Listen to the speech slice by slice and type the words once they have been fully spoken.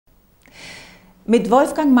Mit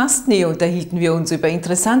Wolfgang Mastny unterhielten wir uns über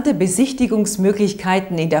interessante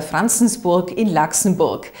Besichtigungsmöglichkeiten in der Veranstaltungsburg in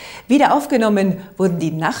Laxenburg. Wieder aufgenommen wurden die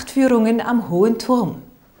Nachtführungen am Hohen Turm.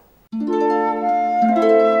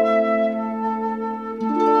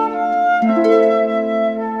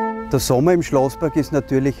 Der Sommer im Schlosspark ist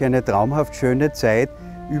natürlich eine traumhaft schöne Zeit,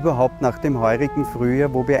 überhaupt nach dem heurigen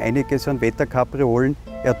Frühjahr, wo wir einiges an Wetterkapriolen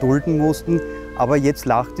erdulden mussten. Aber jetzt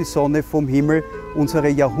lacht die Sonne vom Himmel. Unsere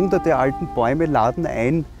jahrhundertealten Bäume laden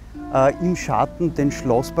ein, im Schatten den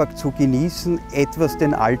Schlosspark zu genießen, etwas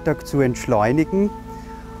den Alltag zu entschleunigen.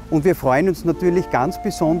 Und wir freuen uns natürlich ganz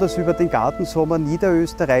besonders über den Gartensommer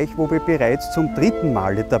Niederösterreich, wo wir bereits zum 3.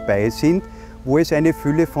 Male dabei sind, wo es eine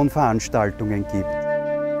Fülle von Veranstaltungen gibt.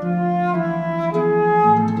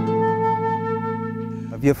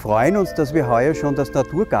 Wir freuen uns, dass wir heuer schon das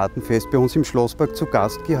Naturgartenfest bei uns im Schlosspark zu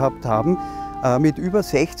Gast gehabt haben. Mit über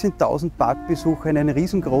 16.000 Parkbesuchern ein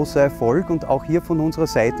riesengroßer Erfolg und auch hier von unserer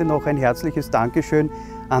Seite noch ein herzliches Dankeschön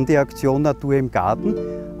an die Aktion Natur im Garten.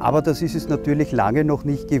 Aber das ist es natürlich lange noch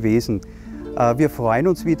nicht gewesen. Wir freuen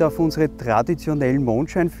uns wieder auf unsere traditionellen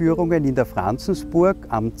Mondscheinführungen in der Veranstaltungsburg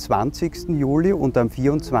am 20. Juli und am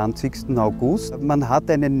 24. August. Man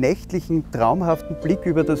hat einen nächtlichen, traumhaften Blick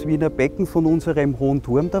über das Wiener Becken von unserem Hohen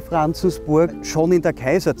Turm der Veranstaltungsburg. Schon in der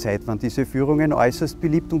Kaiserzeit waren diese Führungen äußerst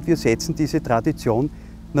beliebt und wir setzen diese Tradition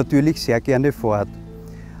natürlich sehr gerne fort.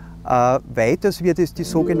 Weiters wird es die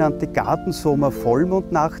sogenannte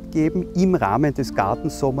Gartensommer-Vollmondnacht geben im Rahmen des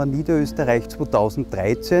Gartensommer Niederösterreich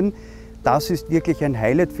 2013. Das ist wirklich ein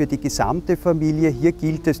Highlight für die gesamte Familie. Hier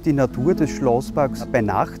gilt es, die Natur des Schlossparks bei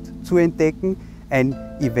Nacht zu entdecken. Ein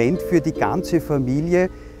Event für die ganze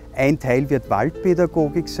Familie. Ein Teil wird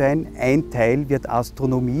Waldpädagogik sein, ein Teil wird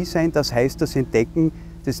Astronomie sein, das heißt das Entdecken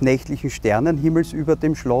des nächtlichen Sternenhimmels über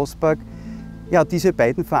dem Schlosspark. Ja, diese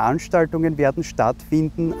beiden Veranstaltungen werden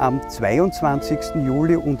stattfinden am 22.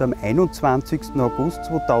 Juli und am 21. August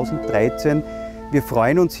 2013. Wir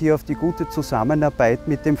freuen uns hier auf die gute Zusammenarbeit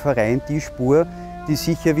mit dem Verein Die Spur, die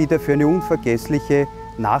sicher wieder für eine unvergessliche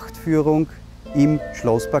Nachtführung im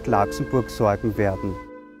Schlosspark Laxenburg sorgen werden.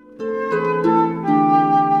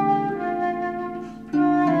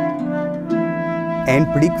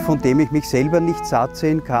 Ein Blick, von dem ich mich selber nicht satt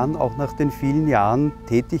sehen kann, auch nach den vielen Jahren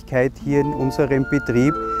Tätigkeit hier in unserem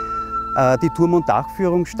Betrieb. Die Turm- und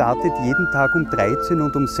Dachführung startet jeden Tag um 13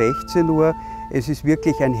 und um 16 Uhr. Es ist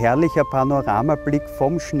wirklich ein herrlicher Panoramablick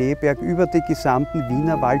vom Schneeberg über den gesamten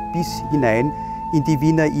Wienerwald bis hinein in die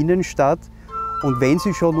Wiener Innenstadt. Und wenn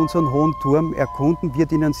Sie schon unseren Hohen Turm erkunden,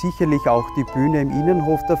 wird Ihnen sicherlich auch die Bühne im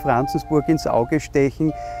Innenhof der Veranstaltungsburg ins Auge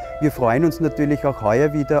stechen. Wir freuen uns natürlich auch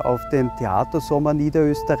heuer wieder auf den Theatersommer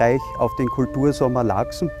Niederösterreich, auf den Kultursommer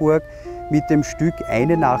Laxenburg mit dem Stück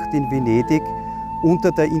Eine Nacht in Venedig.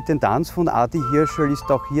 Unter der Intendanz von Adi Hirschl ist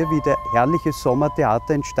auch hier wieder herrliches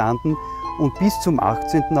Sommertheater entstanden. Und bis zum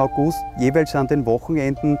 18. August, jeweils an den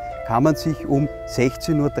Wochenenden, kann man sich um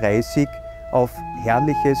 16:30 Uhr auf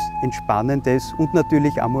herrliches, entspannendes und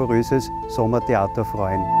natürlich amoröses Sommertheater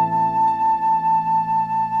freuen.